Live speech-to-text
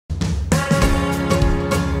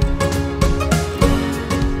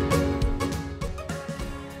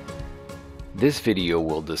This video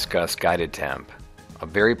will discuss GuidedTEMP, a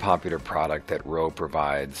very popular product that Rowe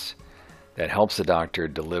provides that helps the doctor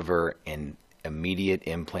deliver an immediate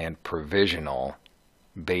implant provisional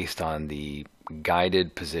based on the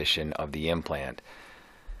guided position of the implant.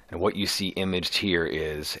 And what you see imaged here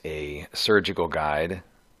is a surgical guide,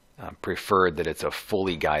 preferred that it's a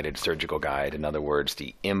fully guided surgical guide. In other words,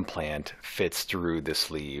 the implant fits through the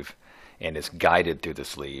sleeve and is guided through the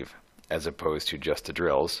sleeve as opposed to just the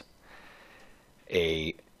drills.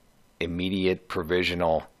 A immediate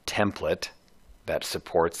provisional template that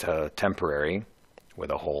supports a temporary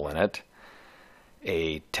with a hole in it.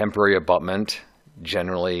 A temporary abutment,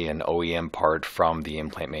 generally an OEM part from the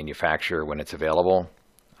implant manufacturer when it's available.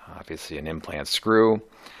 Obviously an implant screw.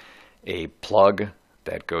 A plug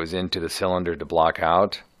that goes into the cylinder to block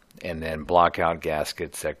out, and then block out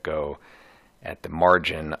gaskets that go at the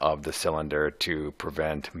margin of the cylinder to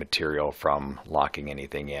prevent material from locking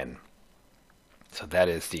anything in. So that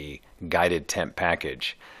is the GuidedTEMP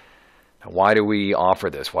package. Now, why do we offer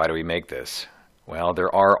this? Why do we make this? Well,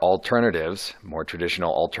 there are alternatives, more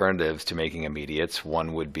traditional alternatives to making immediates.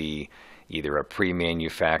 One would be either a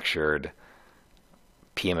pre-manufactured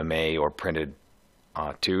PMMA or printed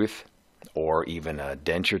tooth, or even a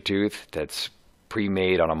denture tooth that's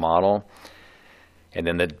pre-made on a model. And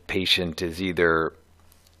then the patient is either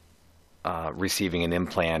receiving an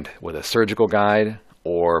implant with a surgical guide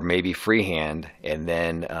or maybe freehand, and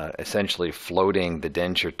then essentially floating the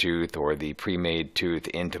denture tooth or the pre-made tooth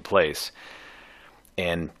into place.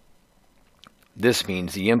 And this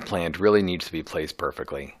means the implant really needs to be placed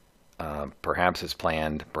perfectly. Perhaps it's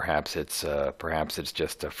planned, perhaps it's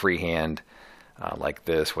just a freehand like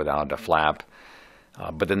this without a flap.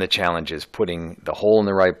 But then the challenge is putting the hole in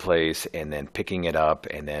the right place and then picking it up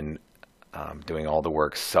and then doing all the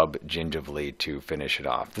work sub-gingivally to finish it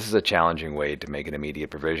off. This is a challenging way to make an immediate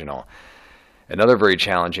provisional. Another very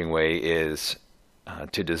challenging way is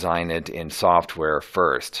to design it in software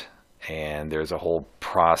first. And there's a whole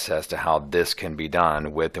process to how this can be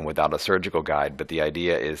done with and without a surgical guide. But the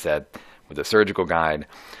idea is that with a surgical guide,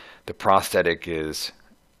 the prosthetic is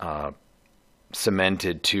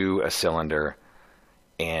cemented to a cylinder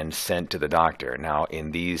and sent to the doctor. Now,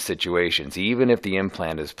 in these situations, even if the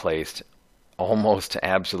implant is placed almost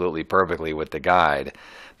absolutely perfectly with the guide,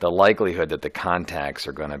 the likelihood that the contacts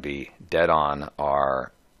are going to be dead on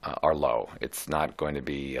are low. It's not going to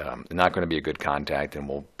be a good contact, and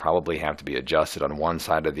will probably have to be adjusted on one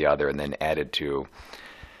side or the other and then added to,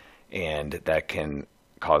 and that can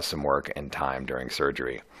cause some work and time during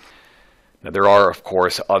surgery. Now, there are, of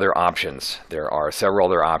course, other options. There are several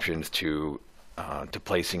other options to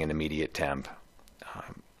placing an immediate temp.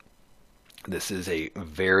 This is a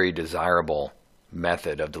very desirable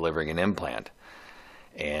method of delivering an implant.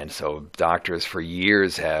 And so doctors for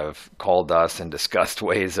years have called us and discussed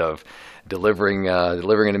ways of delivering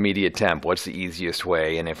an immediate temp. What's the easiest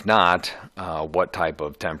way? And if not, what type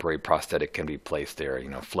of temporary prosthetic can be placed there? You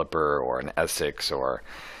know, flipper or an Essex or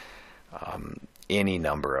any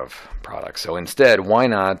number of products. So instead, why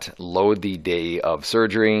not load the day of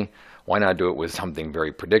surgery? Why not do it with something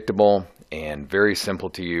very predictable and very simple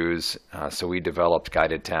to use? So we developed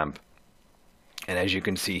GuidedTEMP. And as you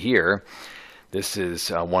can see here, this is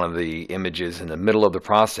one of the images in the middle of the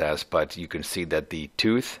process, but you can see that the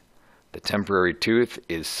tooth, the temporary tooth,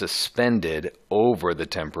 is suspended over the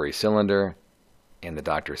temporary cylinder, and the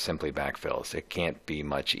doctor simply backfills. It can't be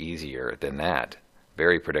much easier than that.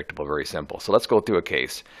 Very predictable, very simple. So let's go through a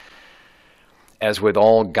case. As with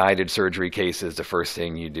all guided surgery cases, the first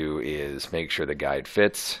thing you do is make sure the guide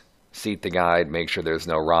fits, seat the guide, make sure there's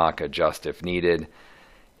no rock, adjust if needed,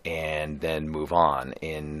 and then move on.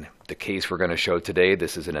 In the case we're going to show today,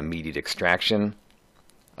 this is an immediate extraction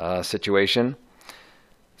situation.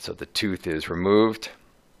 So the tooth is removed.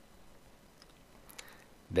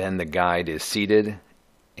 Then the guide is seated,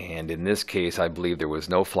 and in this case I believe there was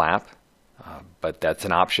no flap, but that's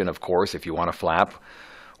an option, of course. If you want a flap,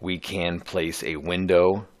 we can place a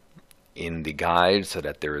window in the guide so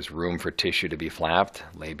that there is room for tissue to be flapped,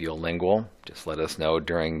 labial lingual. Just let us know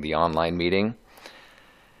during the online meeting.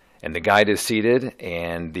 And the guide is seated,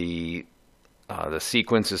 and the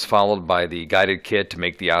sequence is followed by the guided kit to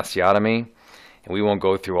make the osteotomy. And we won't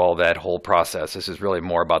go through all that whole process. This is really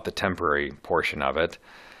more about the temporary portion of it.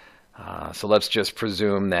 So let's just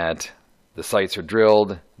presume that the sites are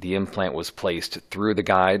drilled, the implant was placed through the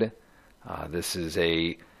guide. This is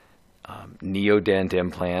a neodent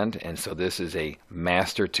implant, and so this is a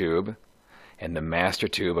master tube, and the master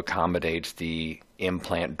tube accommodates the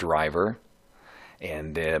implant driver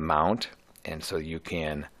and the mount, and so you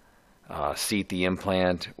can seat the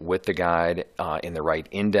implant with the guide in the right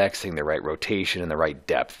indexing, the right rotation, and the right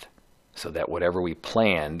depth, so that whatever we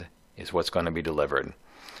planned is what's going to be delivered.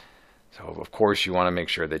 So of course you want to make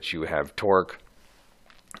sure that you have torque,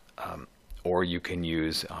 or you can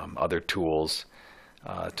use other tools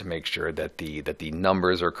to make sure that the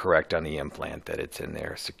numbers are correct on the implant, that it's in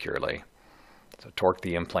there securely. So torque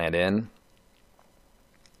the implant in.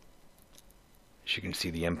 As you can see,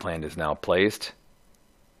 the implant is now placed.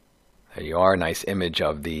 There you are, nice image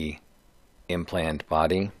of the implant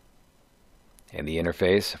body and the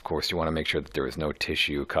interface. Of course, you want to make sure that there is no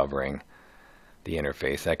tissue covering the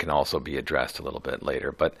interface. That can also be addressed a little bit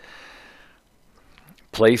later. But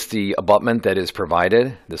place the abutment that is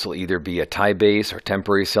provided. This will either be a tie base or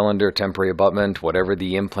temporary cylinder, temporary abutment, whatever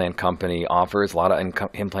the implant company offers. A lot of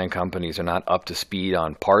implant companies are not up to speed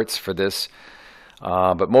on parts for this,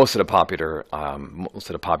 but most of the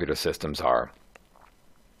popular systems are.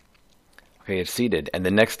 Okay, it's seated, and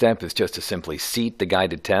the next step is just to simply seat the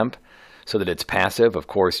GuidedTEMP so that it's passive. Of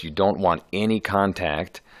course, you don't want any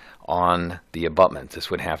contact on the abutment. This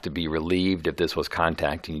would have to be relieved if this was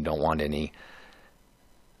contact, and you don't want any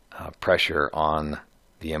pressure on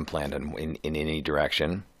the implant in any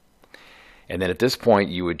direction. And then at this point,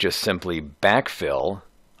 you would just simply backfill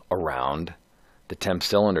around the temp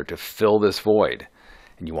cylinder to fill this void.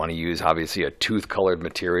 And you want to use, obviously, a tooth-colored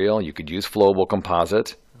material. You could use flowable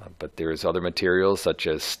composite, but there's other materials such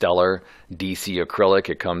as Stellar DC acrylic.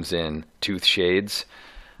 It comes in tooth shades.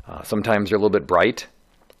 Sometimes they're a little bit bright,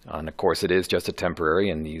 and of course it is just a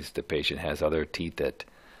temporary, and the patient has other teeth that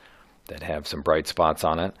have some bright spots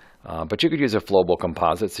on it. But you could use a flowable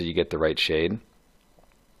composite so you get the right shade.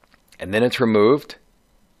 And then it's removed,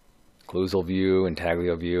 occlusal view,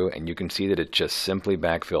 intaglio view, and you can see that it's just simply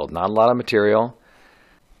backfilled. Not a lot of material.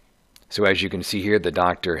 So as you can see here, the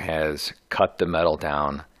doctor has cut the metal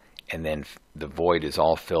down, and then the void is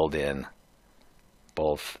all filled in,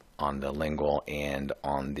 both on the lingual and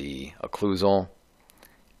on the occlusal.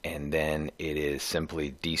 And then it is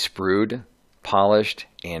simply de-sprued, polished,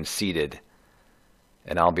 and seated.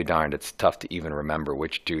 And I'll be darned, it's tough to even remember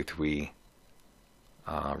which tooth we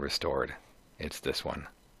restored. It's this one.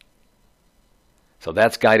 So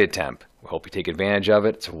that's GuidedTEMP. We hope you take advantage of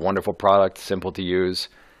it. It's a wonderful product, simple to use,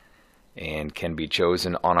 and can be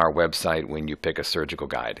chosen on our website when you pick a surgical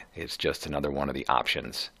guide. It's just another one of the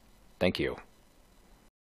options. Thank you.